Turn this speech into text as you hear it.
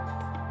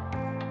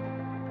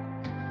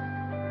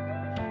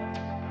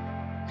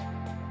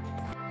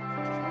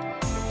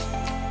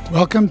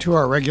Welcome to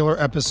our regular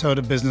episode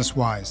of Business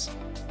Wise.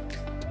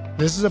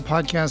 This is a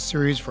podcast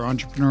series for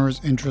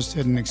entrepreneurs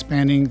interested in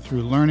expanding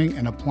through learning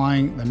and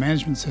applying the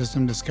management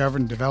system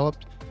discovered and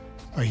developed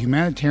by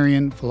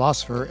humanitarian,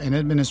 philosopher, and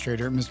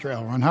administrator Mr.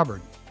 L. Ron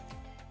Hubbard.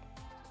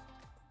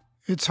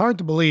 It's hard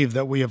to believe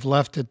that we have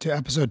left it to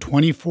episode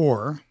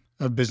 24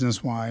 of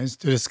Business Wise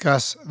to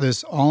discuss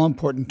this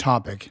all-important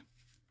topic,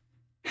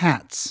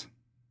 hats.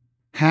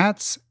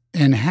 Hats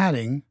and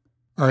hatting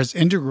are as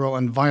integral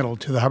and vital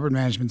to the Hubbard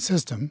management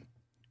system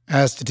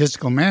as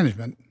statistical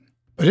management,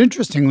 but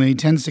interestingly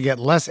tends to get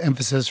less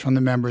emphasis from the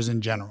members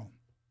in general.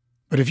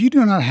 But if you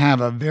do not have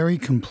a very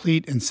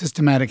complete and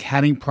systematic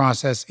hatting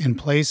process in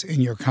place in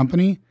your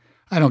company,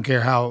 I don't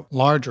care how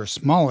large or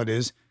small it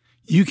is,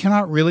 you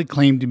cannot really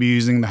claim to be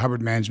using the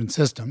Hubbard management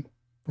system,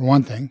 for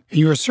one thing, and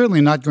you are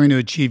certainly not going to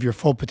achieve your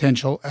full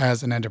potential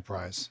as an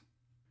enterprise.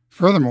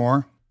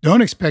 Furthermore,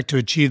 don't expect to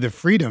achieve the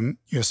freedom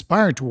you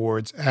aspire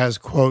towards as,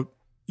 quote,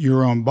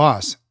 your own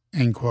boss,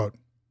 end quote.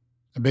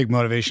 A big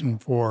motivation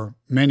for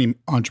many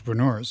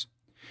entrepreneurs.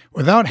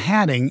 Without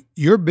hatting,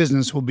 your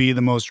business will be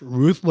the most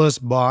ruthless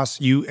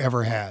boss you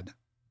ever had.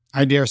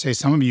 I dare say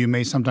some of you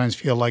may sometimes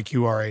feel like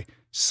you are a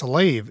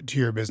slave to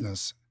your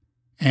business.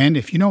 And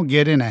if you don't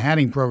get in a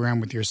hatting program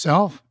with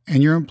yourself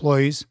and your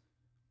employees,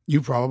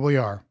 you probably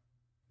are.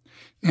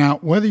 Now,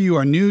 whether you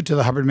are new to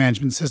the Hubbard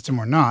management system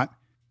or not,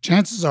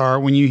 chances are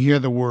when you hear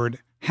the word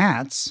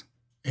hats,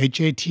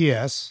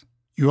 H-A-T-S,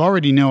 you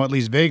already know at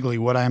least vaguely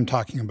what I am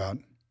talking about.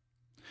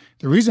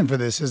 The reason for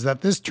this is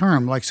that this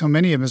term, like so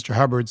many of Mr.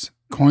 Hubbard's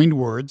coined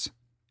words,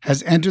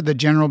 has entered the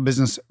general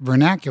business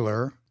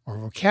vernacular or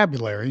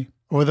vocabulary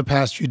over the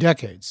past few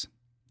decades.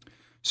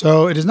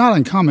 So it is not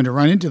uncommon to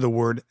run into the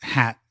word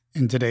hat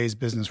in today's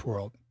business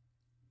world.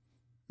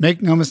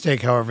 Make no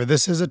mistake, however,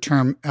 this is a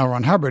term L.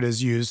 Ron Hubbard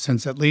has used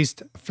since at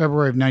least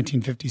February of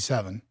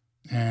 1957,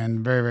 and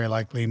very, very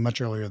likely much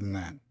earlier than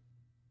that.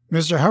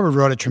 Mr. Hubbard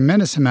wrote a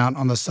tremendous amount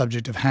on the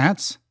subject of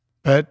hats,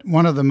 but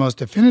one of the most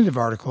definitive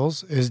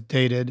articles is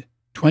dated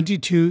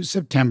 22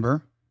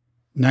 September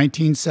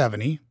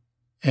 1970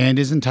 and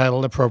is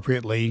entitled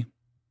appropriately,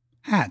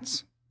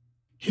 Hats.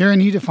 Herein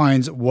he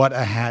defines what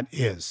a hat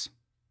is,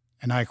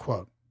 and I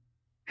quote,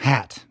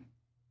 hat,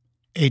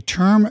 a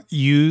term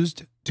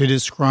used to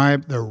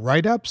describe the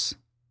write-ups,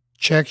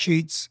 check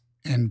sheets,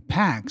 and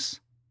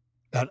packs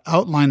that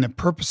outline the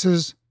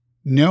purposes,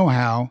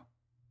 know-how,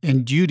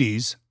 and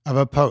duties of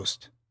a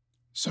post.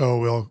 So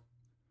we'll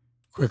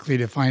quickly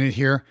define it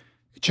here.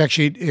 A check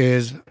sheet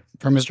is,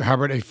 for Mr.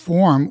 Hubbard, a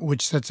form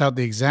which sets out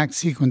the exact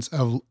sequence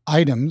of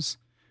items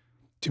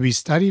to be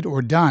studied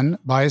or done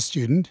by a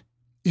student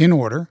in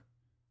order,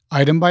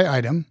 item by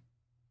item,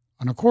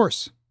 on a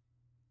course.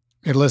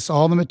 It lists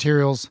all the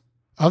materials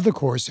of the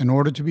course in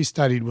order to be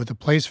studied with a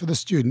place for the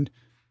student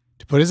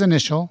to put his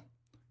initial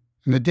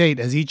and the date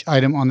as each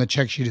item on the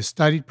check sheet is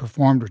studied,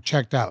 performed, or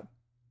checked out.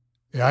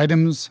 The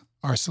items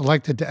are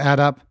selected to add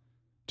up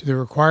to the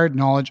required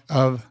knowledge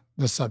of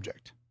the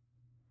subject.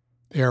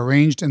 They are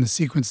arranged in the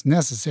sequence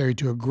necessary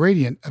to a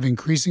gradient of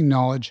increasing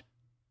knowledge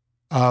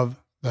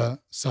of the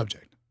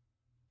subject.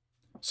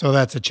 So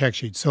that's a check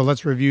sheet. So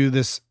let's review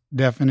this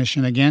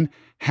definition again.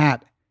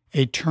 Hat,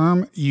 a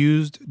term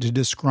used to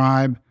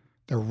describe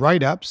the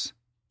write-ups,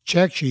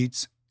 check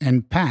sheets,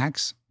 and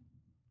packs.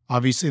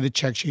 Obviously, the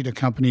check sheet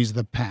accompanies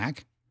the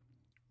pack.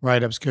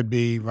 Write-ups could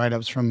be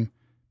write-ups from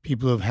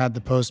people who have had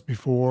the post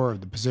before or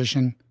the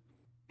position.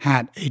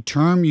 Hat, a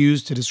term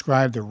used to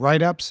describe the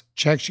write-ups,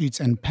 check sheets,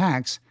 and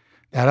packs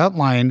that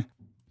outline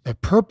the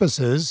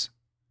purposes,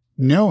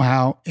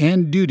 know-how,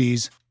 and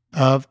duties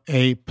of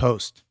a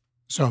post.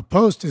 So a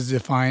post is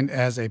defined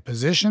as a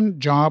position,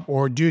 job,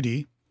 or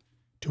duty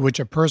to which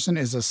a person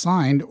is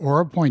assigned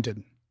or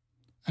appointed,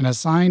 an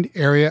assigned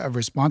area of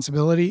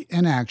responsibility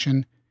and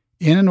action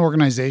in an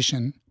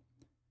organization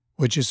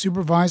which is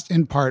supervised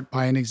in part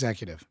by an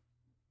executive.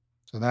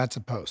 So that's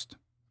a post,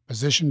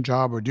 position,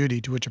 job, or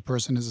duty to which a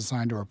person is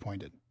assigned or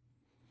appointed.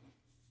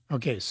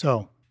 Okay,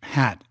 so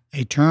hat,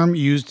 a term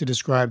used to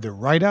describe the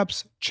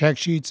write-ups, check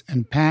sheets,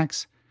 and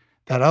packs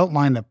that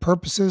outline the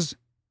purposes,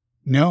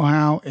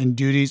 know-how, and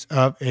duties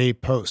of a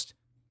post.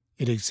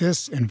 It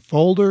exists in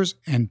folders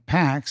and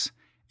packs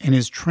and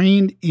is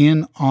trained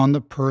in on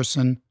the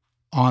person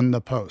on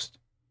the post.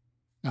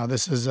 Now,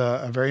 this is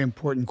a very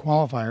important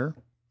qualifier.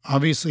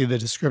 Obviously, the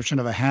description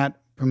of a hat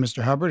from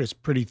Mr. Hubbard is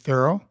pretty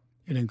thorough.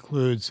 It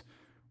includes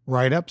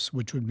write-ups,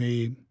 which would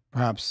be,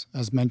 perhaps,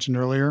 as mentioned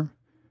earlier,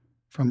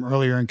 from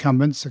earlier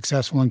incumbents,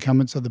 successful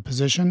incumbents of the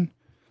position,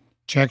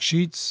 check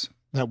sheets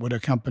that would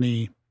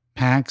accompany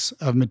packs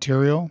of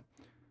material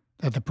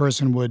that the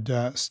person would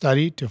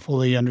study to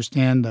fully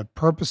understand the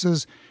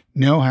purposes,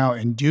 know-how,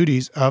 and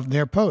duties of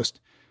their post.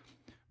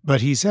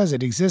 But he says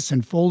it exists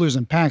in folders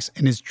and packs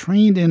and is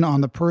trained in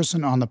on the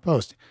person on the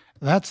post.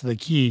 That's the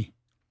key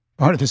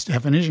part of this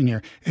definition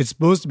here. It's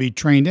supposed to be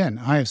trained in.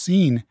 I have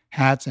seen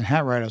hats and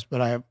hat write-ups,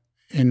 but I have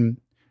in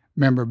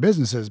member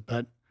businesses.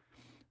 But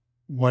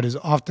what is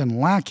often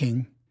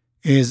lacking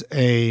is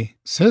a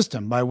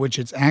system by which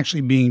it's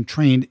actually being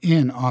trained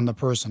in on the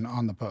person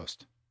on the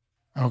post.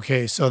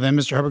 Okay, so then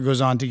Mr. Hubbard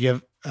goes on to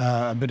give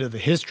a bit of the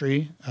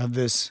history of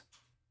this,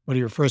 what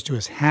he refers to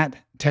as hat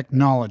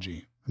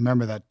technology.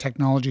 Remember that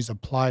technology is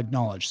applied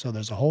knowledge. So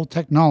there's a whole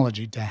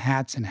technology to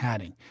hats and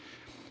hatting.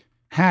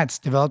 Hats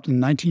developed in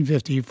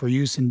 1950 for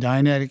use in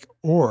Dianetic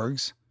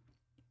orgs.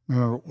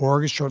 Remember,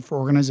 org is short for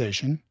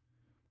organization.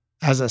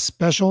 As a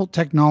special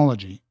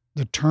technology,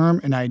 the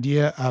term and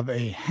idea of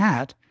a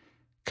hat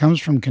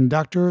comes from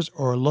conductors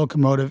or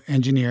locomotive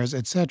engineers,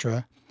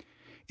 etc.,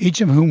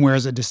 each of whom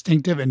wears a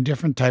distinctive and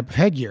different type of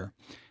headgear.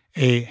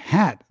 A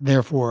hat,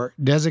 therefore,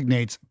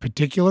 designates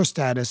particular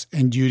status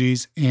and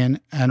duties in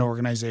an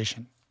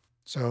organization.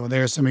 So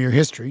there's some of your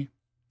history.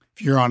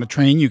 If you're on a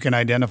train, you can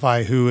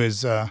identify who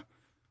is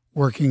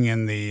working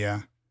in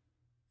the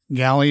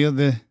galley of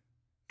the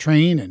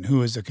train and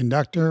who is the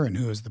conductor and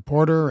who is the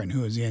porter and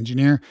who is the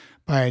engineer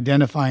by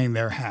identifying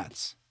their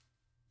hats.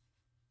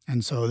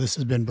 And so this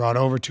has been brought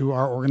over to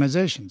our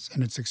organizations,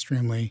 and it's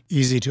extremely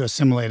easy to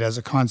assimilate as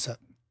a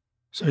concept.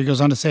 So he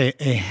goes on to say,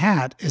 a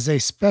hat is a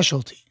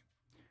specialty.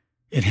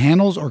 It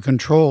handles or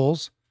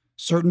controls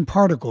certain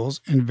particles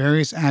in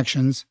various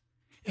actions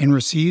and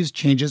receives,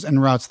 changes,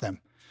 and routes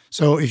them.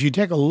 So if you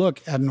take a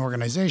look at an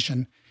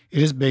organization,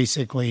 it is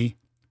basically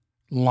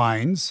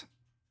lines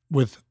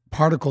with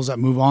particles that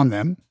move on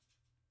them.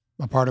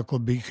 A particle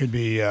could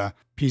be a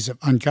piece of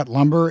uncut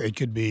lumber. It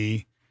could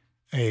be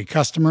a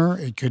customer.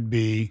 It could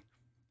be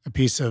a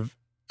piece of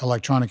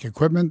electronic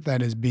equipment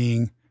that is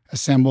being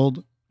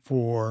assembled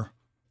for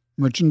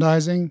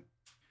merchandising.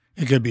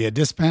 It could be a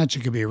dispatch.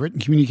 It could be a written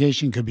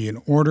communication. It could be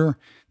an order.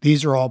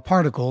 These are all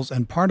particles,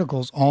 and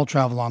particles all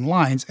travel on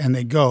lines, and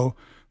they go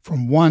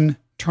from one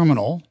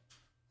terminal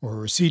or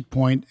receipt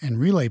point and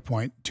relay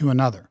point to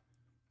another.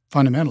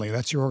 Fundamentally,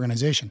 that's your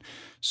organization.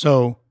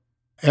 So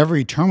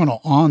every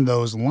terminal on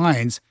those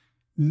lines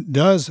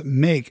does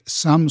make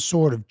some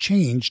sort of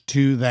change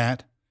to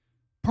that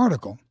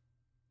particle.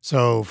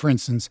 So, for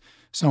instance,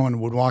 someone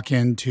would walk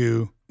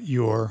into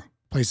your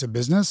place of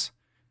business,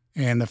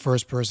 and the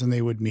first person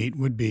they would meet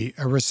would be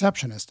a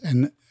receptionist.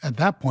 And at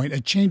that point,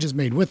 a change is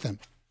made with them.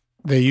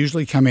 They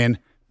usually come in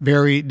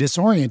very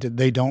disoriented.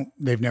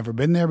 They've never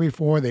been there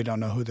before. They don't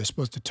know who they're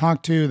supposed to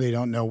talk to. They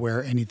don't know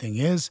where anything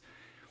is.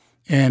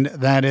 And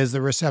that is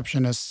the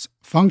receptionist's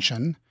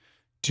function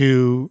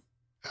to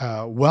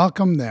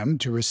welcome them,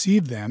 to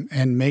receive them,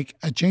 and make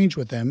a change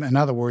with them. In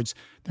other words,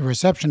 the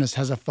receptionist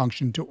has a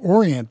function to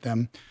orient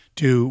them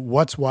to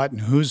what's what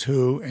and who's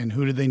who and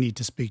who do they need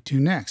to speak to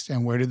next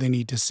and where do they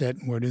need to sit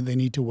and where do they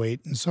need to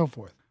wait and so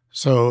forth.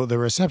 So the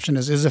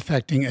receptionist is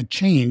affecting a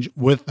change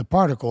with the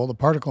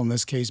particle in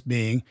this case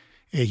being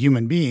a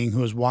human being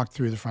who has walked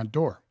through the front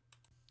door.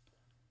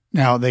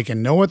 Now, they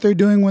can know what they're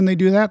doing when they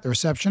do that, the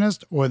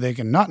receptionist, or they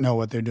can not know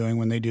what they're doing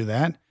when they do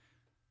that.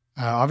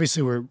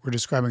 Obviously, we're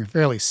describing a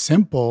fairly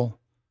simple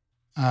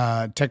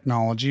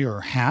technology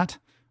or hat,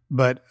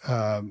 but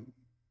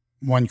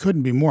one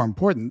couldn't be more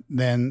important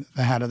than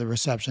the hat of the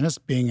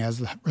receptionist, being as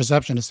the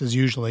receptionist is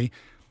usually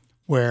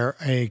where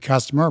a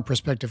customer or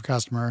prospective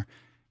customer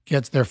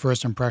gets their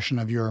first impression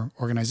of your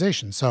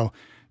organization. So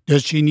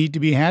does she need to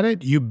be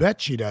hatted? You bet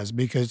she does,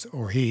 because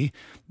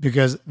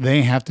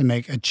they have to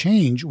make a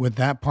change with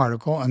that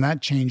particle, and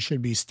that change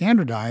should be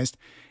standardized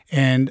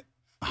and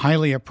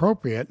highly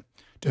appropriate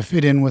to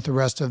fit in with the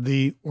rest of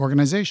the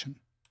organization.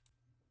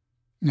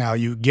 Now,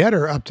 you get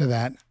her up to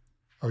that,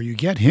 or you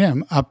get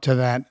him up to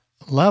that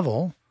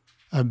level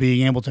of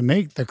being able to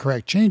make the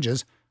correct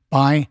changes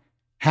by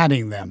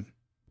hatting them.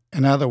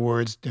 In other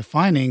words,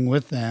 defining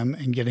with them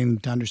and getting them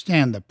to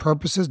understand the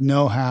purposes,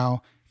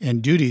 know-how,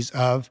 and duties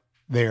of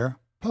their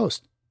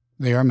post.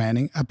 They are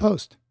manning a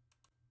post.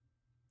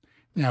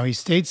 Now, he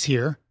states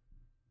here,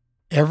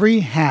 every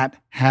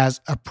hat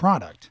has a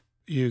product.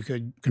 You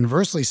could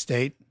conversely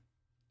state,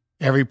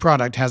 every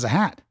product has a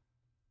hat.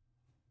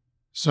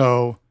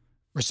 So,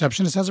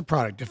 receptionist has a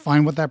product.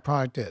 Define what that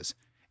product is.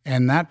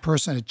 And that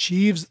person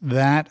achieves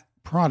that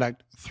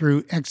product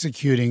through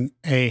executing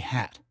a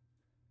hat.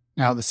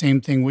 Now, the same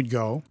thing would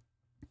go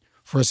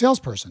for a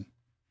salesperson.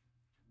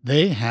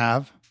 They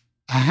have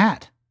a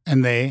hat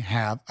and they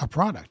have a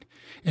product.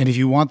 And if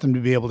you want them to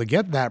be able to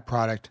get that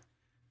product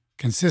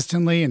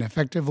consistently and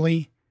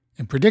effectively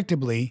and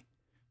predictably,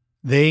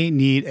 they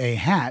need a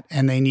hat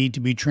and they need to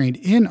be trained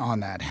in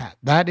on that hat.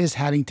 That is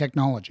hatting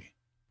technology.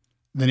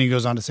 Then he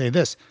goes on to say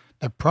this,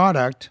 the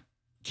product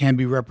can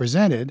be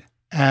represented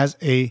as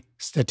a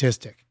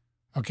statistic.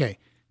 Okay,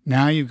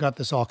 now you've got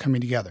this all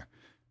coming together.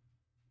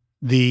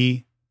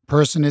 The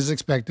person is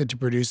expected to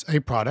produce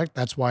a product.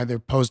 That's why they're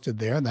posted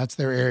there. That's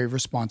their area of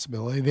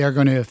responsibility. They are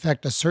going to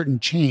affect a certain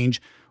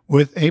change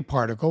with a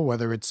particle,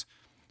 whether it's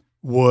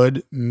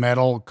wood,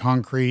 metal,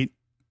 concrete,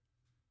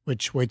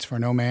 which waits for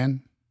no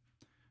man.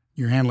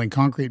 You're handling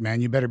concrete,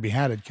 man. You better be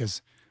hatted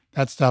because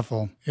that stuff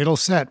it'll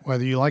set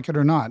whether you like it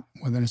or not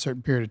within a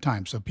certain period of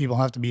time. So people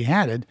have to be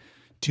hatted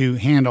to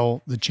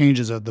handle the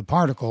changes of the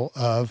particle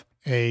of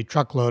a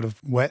truckload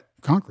of wet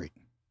concrete.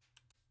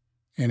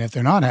 And if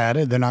they're not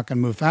hatted, they're not going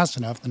to move fast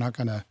enough. They're not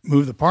going to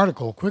move the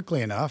particle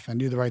quickly enough and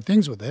do the right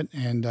things with it.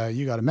 And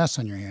you got a mess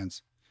on your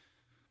hands.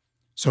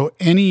 So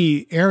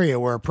any area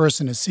where a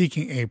person is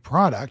seeking a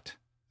product,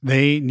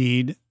 they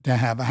need to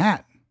have a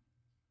hat.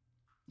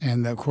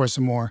 And of course,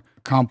 the more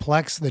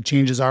complex the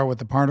changes are with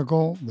the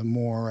particle, the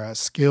more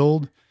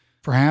skilled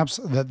perhaps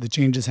that the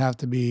changes have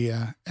to be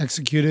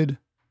executed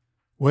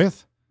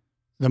with,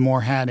 the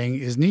more hatting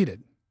is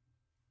needed.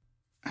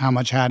 How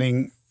much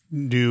hatting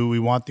do we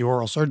want the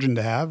oral surgeon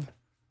to have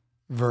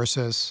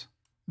versus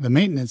the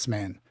maintenance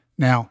man?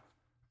 Now,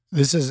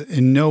 this is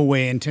in no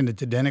way intended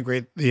to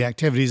denigrate the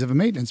activities of a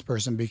maintenance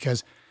person,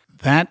 because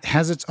that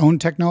has its own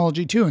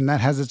technology too, and that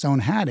has its own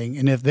hatting.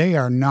 And if they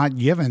are not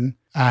given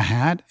a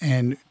hat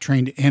and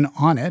trained in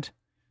on it,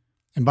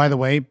 and by the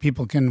way,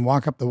 people can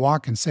walk up the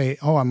walk and say,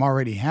 oh, I'm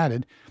already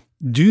hatted.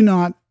 Do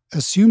not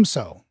assume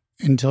so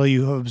until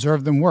you have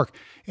observed them work.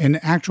 In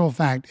actual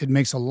fact, it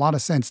makes a lot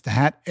of sense to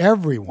hat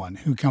everyone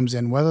who comes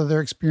in, whether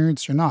they're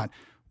experienced or not,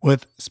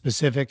 with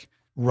specific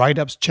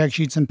write-ups, check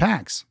sheets, and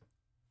packs.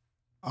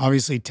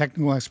 Obviously,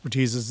 technical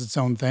expertise is its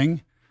own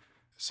thing.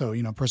 So,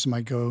 a person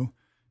might go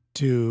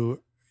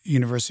to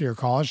university or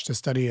college to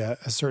study a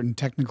certain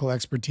technical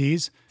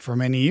expertise for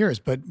many years,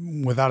 but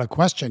without a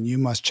question, you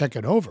must check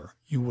it over.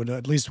 You would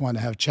at least want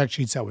to have check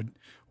sheets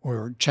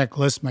or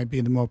checklist might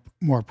be the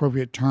more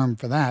appropriate term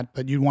for that,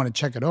 but you'd want to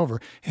check it over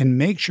and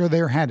make sure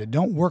they're hatted.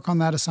 Don't work on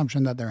that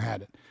assumption that they're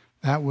hatted.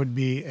 That would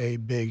be a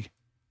big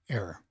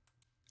error.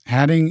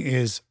 Hatting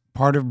is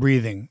part of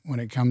breathing when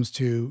it comes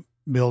to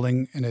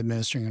building and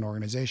administering an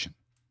organization.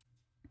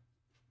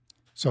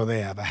 So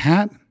they have a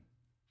hat,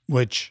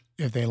 which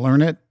if they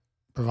learn it,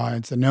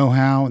 provides the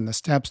know-how and the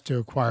steps to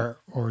acquire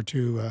or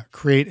to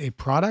create a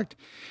product.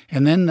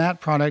 And then that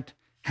product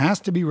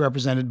has to be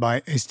represented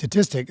by a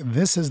statistic.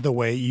 This is the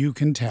way you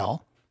can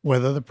tell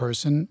whether the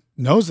person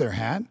knows their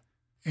hat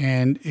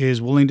and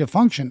is willing to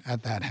function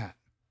at that hat.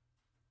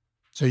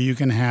 So you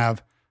can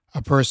have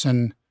a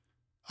person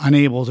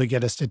unable to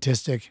get a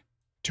statistic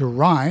to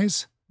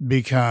rise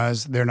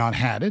because they're not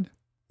hatted,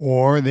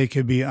 or they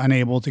could be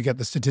unable to get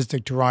the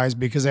statistic to rise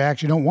because they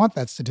actually don't want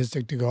that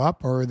statistic to go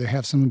up, or they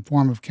have some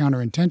form of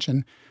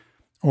counterintention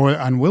or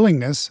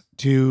unwillingness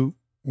to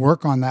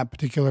work on that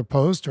particular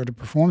post or to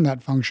perform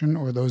that function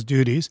or those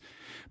duties.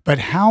 But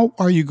how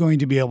are you going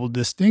to be able to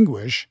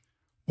distinguish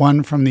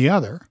one from the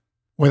other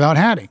without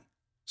hatting?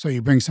 So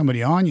you bring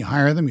somebody on, you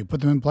hire them, you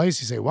put them in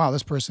place, you say, wow,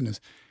 this person is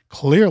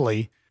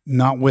clearly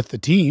not with the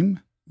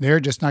team. They're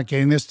just not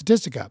getting their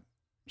statistic up.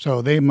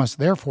 So they must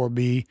therefore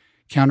be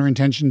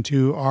counterintention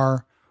to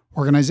our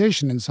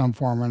organization in some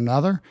form or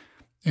another,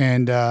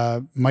 and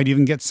might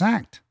even get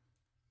sacked.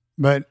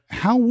 But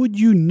how would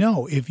you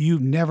know if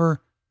you've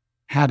never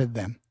hatted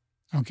them?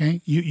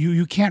 Okay,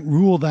 you can't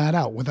rule that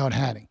out without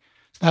hatting.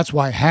 So that's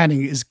why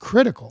hatting is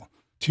critical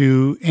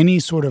to any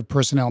sort of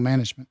personnel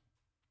management,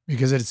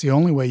 because it's the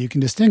only way you can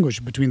distinguish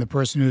between the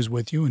person who's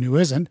with you and who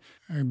isn't,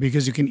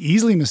 because you can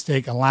easily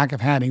mistake a lack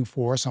of hatting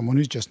for someone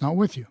who's just not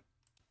with you.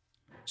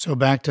 So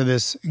back to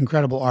this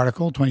incredible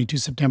article, 22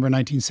 September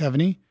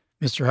 1970,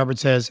 Mr. Hubbard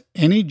says,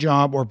 any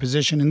job or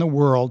position in the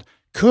world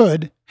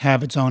could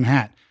have its own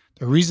hat.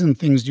 The reason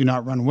things do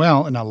not run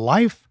well in a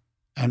life,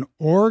 an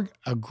org,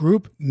 a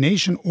group,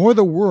 nation, or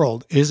the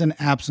world is an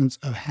absence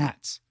of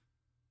hats.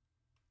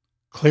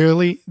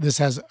 Clearly, this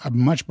has a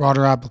much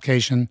broader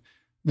application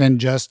than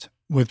just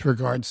with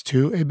regards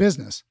to a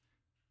business.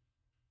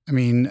 I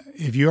mean,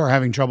 if you are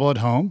having trouble at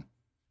home,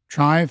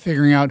 try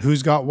figuring out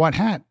who's got what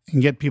hat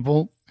and get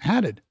people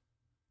hatted.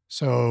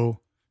 So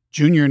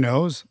Junior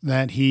knows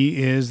that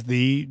he is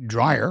the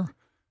dryer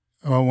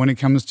when it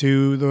comes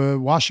to the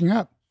washing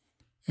up,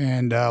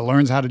 and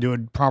learns how to do a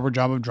proper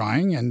job of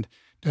drying and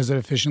does it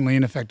efficiently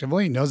and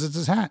effectively. He knows it's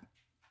his hat.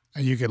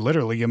 You could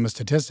literally give him a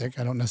statistic.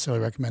 I don't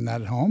necessarily recommend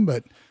that at home,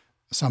 but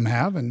some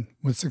have, and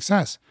with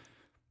success.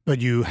 But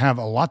you have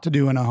a lot to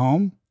do in a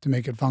home to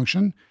make it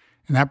function,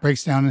 and that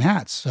breaks down in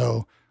hats.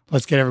 So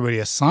let's get everybody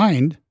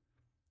assigned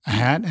a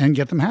hat and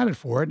get them hatted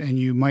for it, and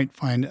you might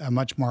find a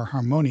much more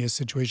harmonious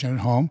situation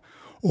at home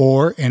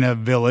or in a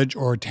village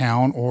or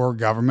town or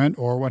government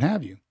or what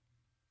have you.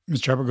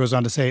 Mr. Hubbard goes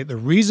on to say, the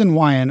reason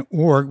why an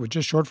org, which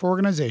is short for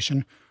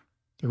organization,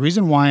 the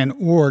reason why an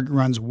org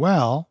runs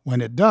well when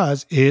it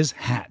does is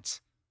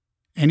hats.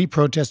 Any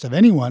protest of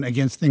anyone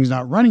against things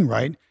not running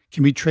right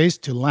can be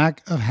traced to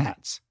lack of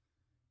hats.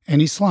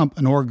 Any slump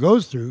an org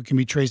goes through can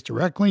be traced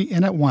directly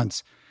and at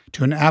once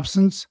to an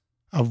absence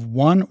of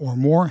one or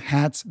more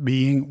hats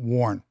being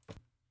worn.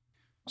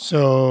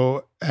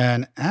 So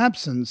an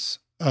absence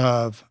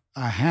of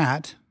a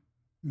hat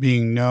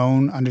being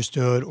known,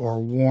 understood,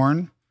 or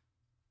worn,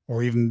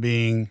 or even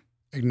being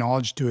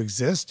acknowledged to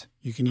exist.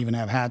 You can even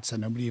have hats that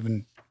nobody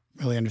even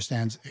really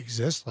understands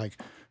exist, like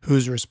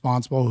who's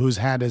responsible, whose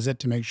hat is it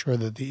to make sure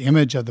that the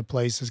image of the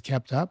place is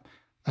kept up.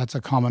 That's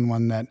a common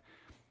one that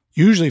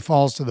usually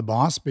falls to the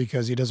boss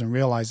because he doesn't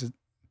realize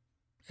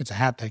it's a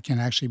hat that can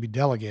actually be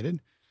delegated.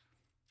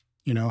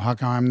 You know, how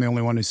come I'm the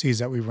only one who sees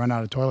that we've run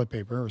out of toilet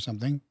paper or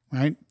something,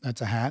 right?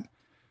 That's a hat.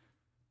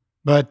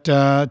 But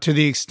to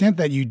the extent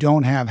that you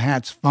don't have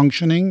hats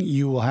functioning,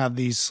 you will have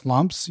these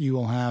slumps. You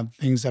will have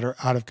things that are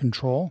out of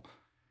control.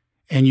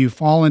 and you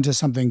fall into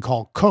something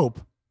called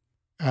COPE,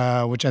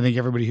 which I think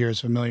everybody here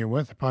is familiar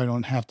with. I probably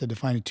don't have to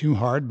define it too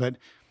hard, but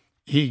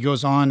he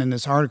goes on in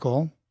this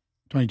article,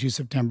 22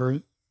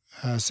 September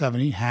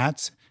 70,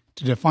 hats,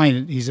 to define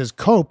it. He says,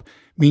 cope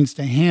means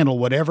to handle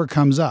whatever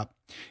comes up.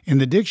 In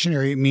the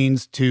dictionary, it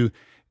means to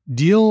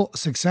deal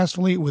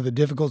successfully with a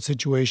difficult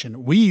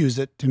situation. We use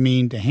it to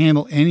mean to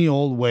handle any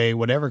old way,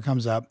 whatever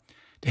comes up,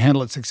 to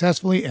handle it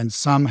successfully and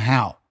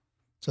somehow.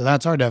 So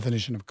that's our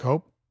definition of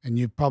cope, and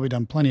you've probably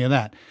done plenty of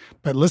that.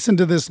 But listen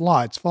to this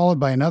law. It's followed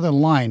by another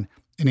line,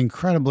 an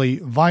incredibly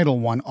vital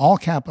one, all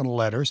capital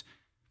letters.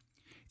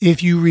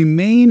 If you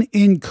remain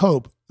in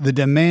cope, the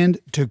demand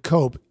to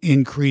cope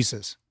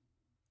increases.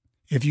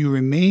 If you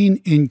remain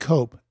in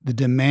cope, the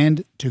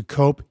demand to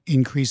cope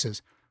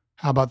increases.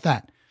 How about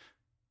that?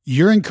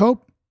 You're in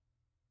cope.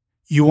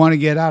 You want to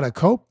get out of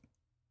cope?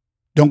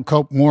 Don't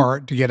cope more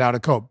to get out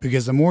of cope,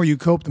 because the more you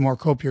cope, the more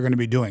cope you're going to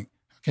be doing.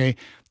 Okay.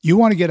 You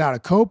want to get out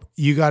of cope,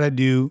 you got to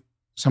do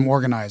some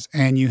organize,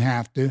 and you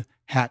have to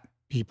hat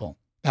people.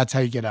 That's how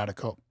you get out of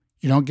cope.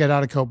 You don't get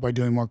out of cope by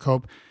doing more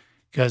cope,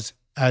 because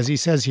as he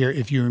says here,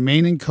 if you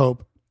remain in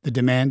cope, the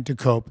demand to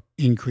cope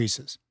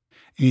increases.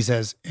 And he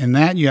says, in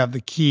that you have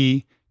the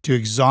key to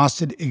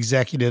exhausted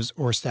executives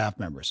or staff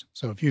members.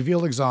 So if you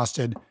feel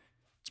exhausted,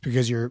 it's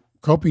because you're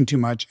coping too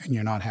much and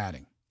you're not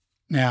hatting.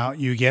 Now,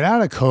 you get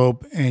out of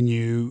cope and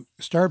you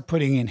start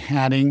putting in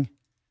hatting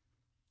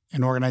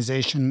and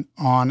organization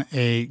on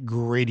a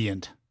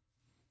gradient.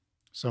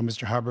 So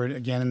Mr. Hubbard,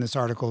 again in this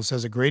article,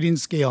 says a gradient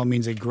scale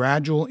means a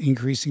gradual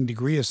increasing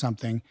degree of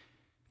something.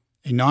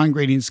 A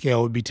non-gradient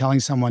scale would be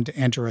telling someone to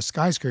enter a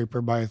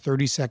skyscraper by a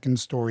 32nd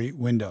story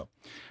window.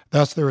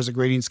 Thus, there is a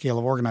gradient scale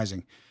of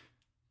organizing.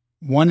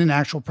 One in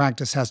actual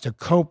practice has to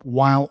cope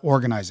while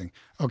organizing.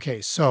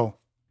 Okay, so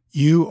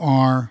you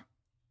are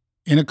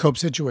in a cope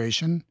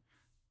situation.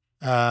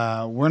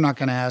 We're not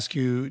going to ask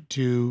you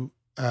to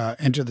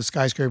enter the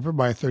skyscraper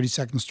by a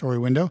 32nd story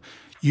window.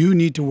 You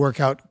need to work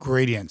out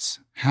gradients.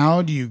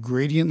 How do you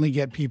gradiently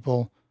get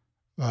people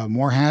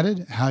more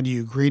hatted? How do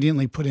you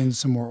gradiently put in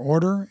some more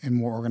order and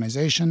more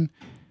organization?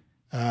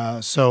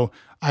 So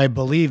I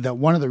believe that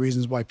one of the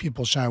reasons why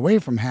people shy away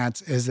from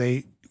hats is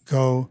they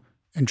go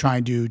and try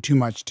and do too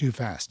much too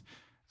fast.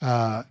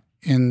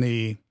 In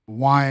the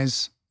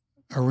WISE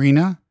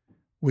arena,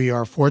 we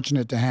are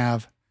fortunate to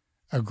have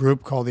a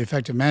group called the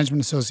Effective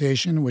Management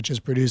Association, which is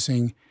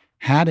producing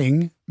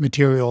hatting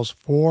materials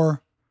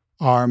for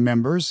our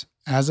members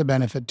as a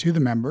benefit to the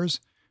members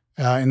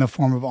in the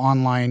form of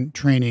online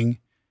training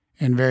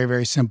and very,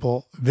 very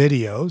simple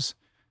videos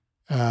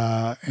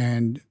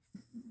and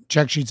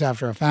check sheets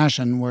after a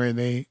fashion where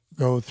they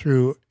go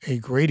through a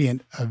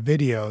gradient of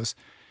videos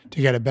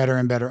to get a better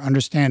and better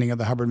understanding of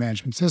the Hubbard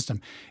Management System.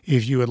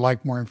 If you would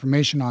like more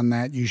information on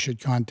that, you should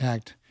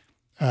contact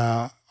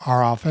our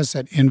office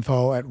at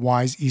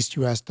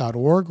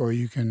info@wiseeastus.org, or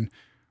you can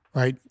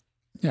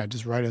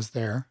just write us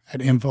there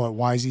at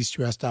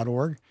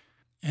info@wiseeastus.org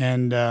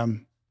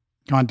and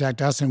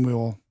contact us, and we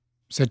will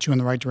set you in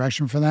the right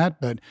direction for that.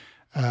 But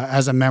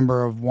as a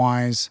member of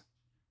WISE,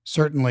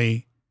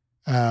 certainly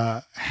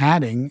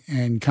hatting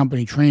and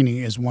company training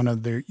is one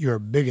of your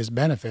biggest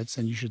benefits,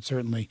 and you should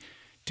certainly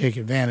take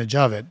advantage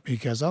of it,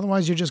 because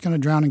otherwise you're just going to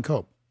drown in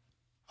cope.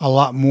 A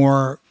lot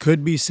more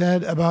could be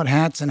said about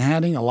hats and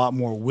hatting. A lot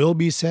more will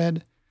be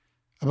said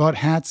about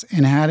hats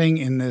and hatting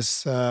in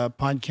this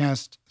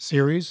podcast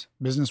series,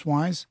 Business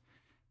Wise,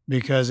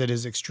 because it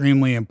is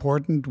extremely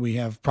important. We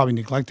have probably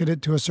neglected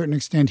it to a certain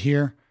extent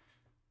here,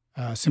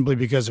 simply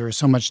because there is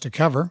so much to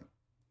cover.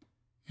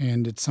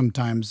 And it's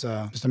sometimes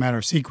just a matter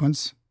of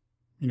sequence.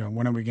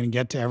 When are we going to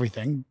get to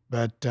everything?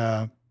 But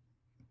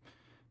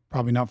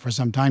probably not for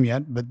some time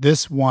yet. But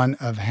this one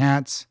of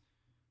hats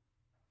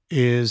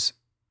is,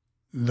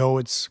 though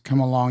it's come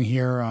along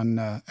here on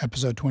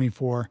episode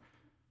 24,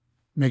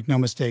 make no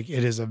mistake,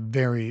 it is a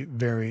very,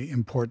 very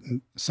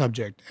important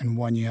subject and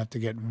one you have to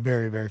get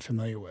very, very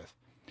familiar with.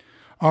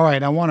 All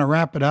right, I want to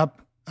wrap it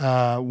up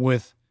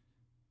with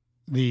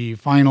the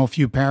final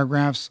few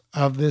paragraphs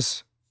of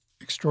this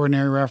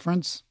extraordinary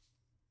reference.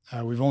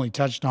 We've only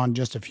touched on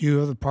just a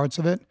few of the parts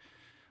of it,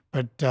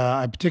 but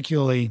I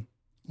particularly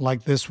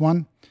like this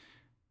one.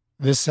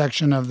 This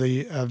section of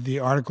the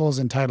article is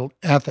entitled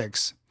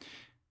Ethics.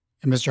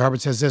 And Mr. Hubbard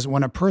says this: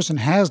 when a person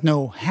has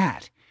no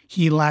hat,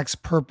 he lacks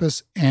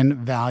purpose and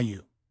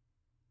value.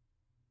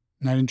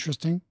 Isn't that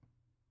interesting?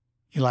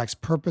 He lacks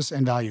purpose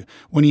and value.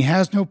 When he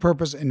has no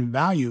purpose and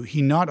value,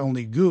 he not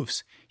only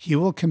goofs, he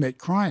will commit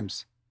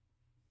crimes.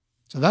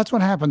 So that's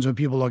what happens when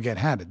people don't get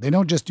hatted. They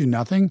don't just do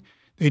nothing,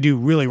 they do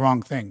really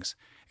wrong things.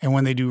 And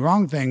when they do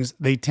wrong things,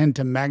 they tend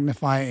to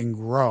magnify and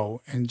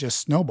grow and just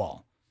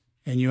snowball.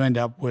 And you end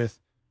up with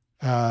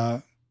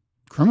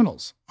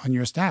criminals on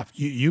your staff.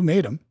 You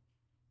made them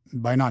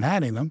by not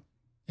hatting them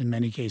in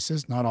many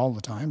cases, not all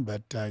the time,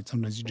 but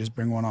sometimes you just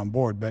bring one on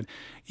board. But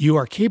you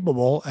are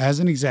capable as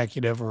an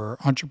executive or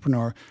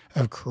entrepreneur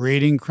of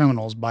creating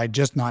criminals by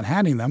just not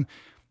hatting them,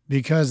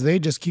 because they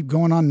just keep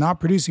going on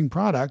not producing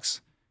products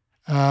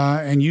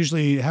and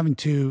usually having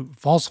to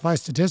falsify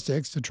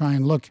statistics to try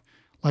and look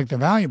like they're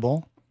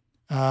valuable,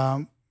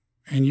 and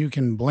you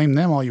can blame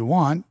them all you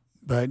want,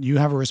 but you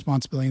have a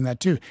responsibility in that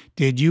too.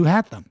 Did you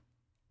hat them?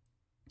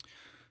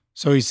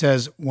 So he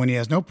says, when he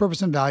has no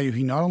purpose and value,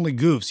 he not only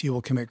goofs, he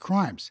will commit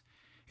crimes.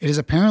 It is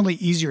apparently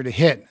easier to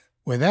hit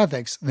with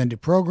ethics than to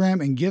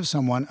program and give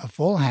someone a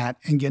full hat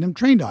and get him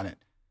trained on it.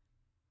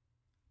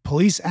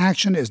 Police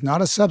action is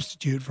not a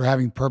substitute for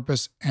having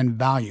purpose and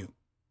value.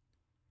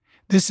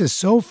 This is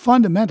so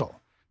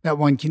fundamental that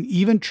one can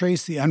even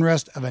trace the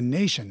unrest of a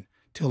nation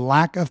to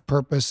lack of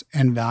purpose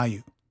and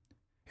value.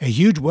 A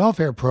huge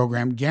welfare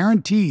program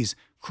guarantees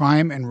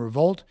crime and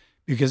revolt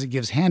because it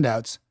gives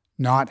handouts,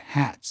 not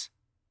hats.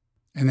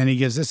 And then he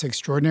gives this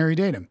extraordinary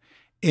datum.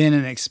 In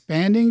an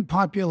expanding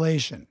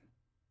population,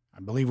 I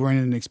believe we're in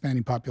an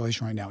expanding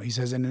population right now. He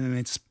says, in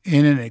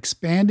an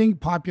expanding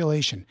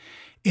population,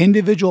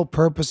 individual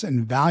purpose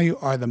and value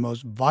are the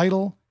most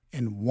vital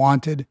and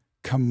wanted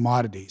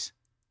commodities.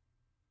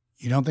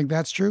 You don't think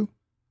that's true?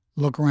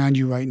 Look around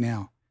you right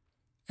now.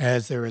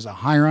 As there is a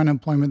higher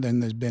unemployment than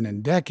there's been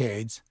in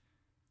decades,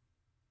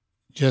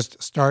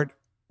 just start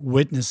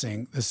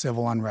witnessing the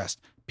civil unrest.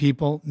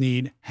 People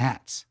need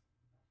hats.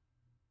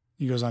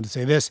 He goes on to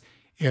say this,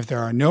 if there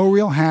are no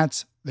real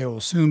hats, there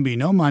will soon be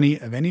no money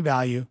of any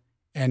value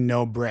and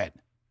no bread.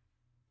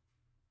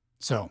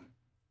 So,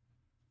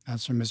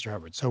 that's from Mr.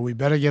 Hubbard. So we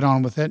better get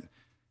on with it.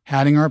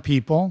 Hatting our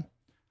people.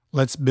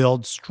 Let's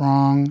build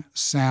strong,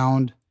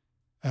 sound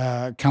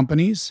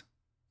companies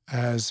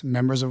as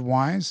members of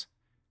WISE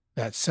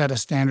that set a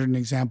standard and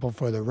example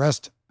for the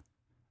rest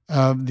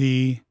of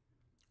the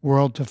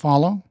world to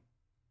follow.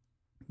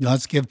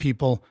 Let's give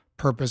people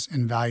purpose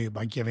and value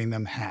by giving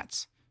them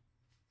hats.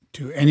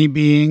 To any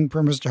being,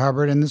 per Mr.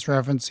 Hubbard in this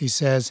reference, he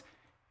says,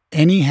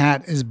 any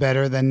hat is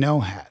better than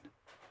no hat,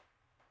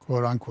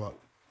 quote unquote.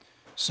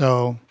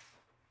 So,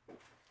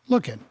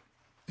 look at,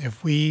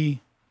 if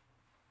we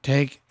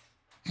take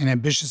an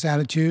ambitious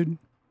attitude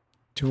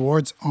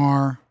towards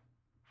our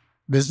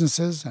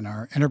businesses and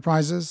our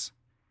enterprises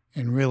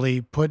and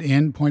really put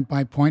in point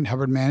by point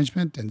Hubbard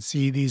management and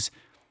see these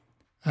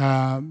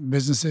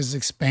businesses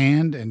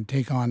expand and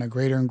take on a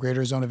greater and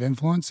greater zone of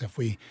influence, if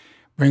we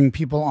bring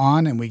people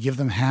on and we give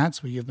them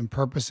hats, we give them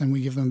purpose, and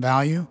we give them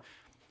value,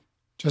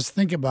 just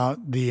think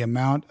about the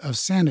amount of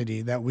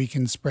sanity that we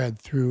can spread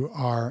through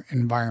our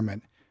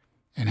environment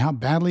and how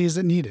badly is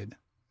it needed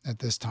at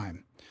this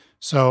time.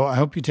 So I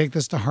hope you take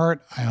this to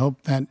heart. I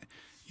hope that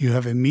you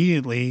have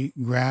immediately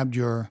grabbed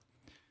your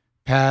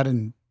pad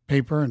and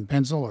paper and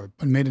pencil or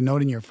made a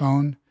note in your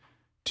phone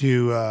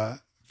to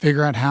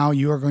figure out how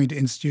you are going to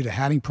institute a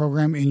hatting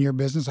program in your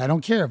business. I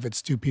don't care if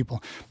it's 2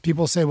 people.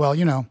 People say, well,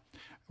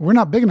 we're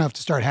not big enough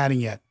to start hatting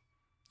yet.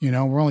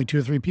 We're only 2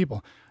 or 3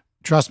 people.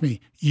 Trust me,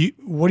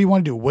 what do you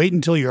want to do? Wait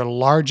until you're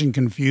large and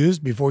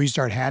confused before you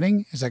start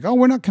hatting? It's like, oh,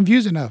 we're not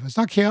confused enough. It's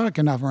not chaotic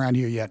enough around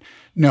here yet.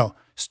 No,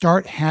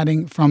 start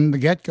hatting from the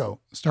get-go.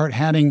 Start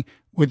hatting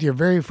with your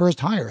very first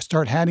hire.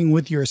 Start hatting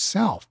with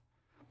yourself.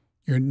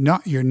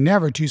 You're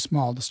never too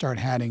small to start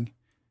hatting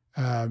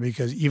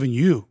because even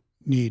you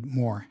need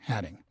more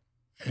hatting.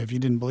 If you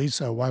didn't believe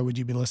so, why would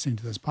you be listening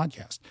to this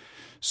podcast?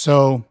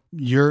 So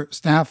your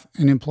staff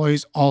and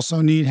employees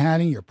also need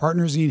hatting. Your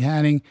partners need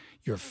hatting.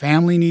 Your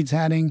family needs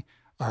hatting.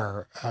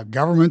 Our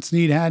governments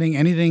need hatting.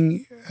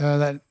 Anything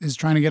that is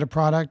trying to get a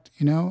product,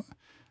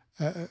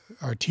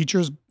 our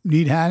teachers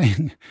need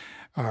hatting.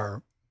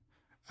 Our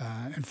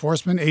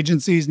enforcement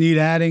agencies need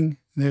hatting.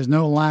 There's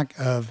no lack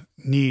of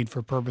need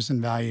for purpose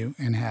and value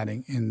in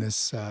hatting in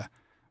this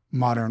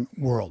modern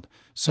world.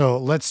 So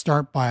let's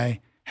start by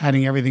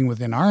hatting everything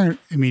within our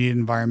immediate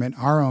environment,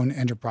 our own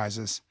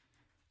enterprises,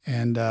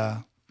 and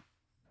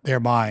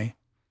thereby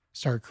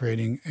start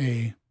creating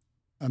a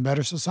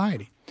better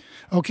society.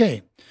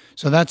 Okay,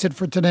 so that's it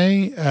for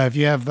today. If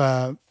you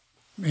have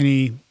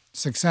any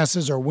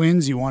successes or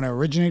wins you want to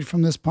originate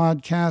from this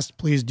podcast,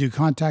 please do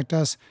contact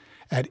us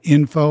at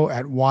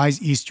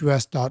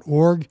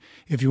info@wiseeastus.org.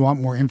 If you want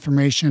more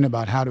information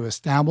about how to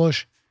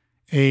establish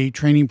a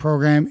training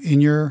program in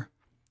your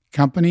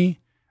company,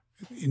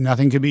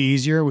 nothing could be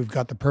easier. We've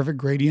got the perfect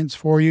gradients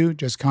for you.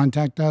 Just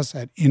contact us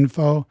at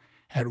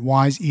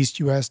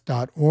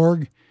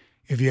info@wiseeastus.org.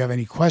 If you have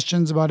any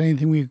questions about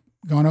anything we've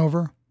gone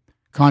over,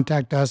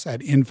 contact us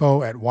at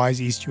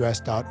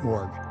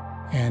info@wiseeastus.org,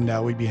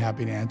 and we'd be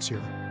happy to answer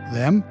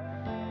them.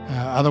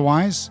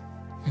 Otherwise,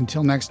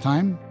 until next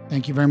time,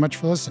 thank you very much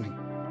for listening.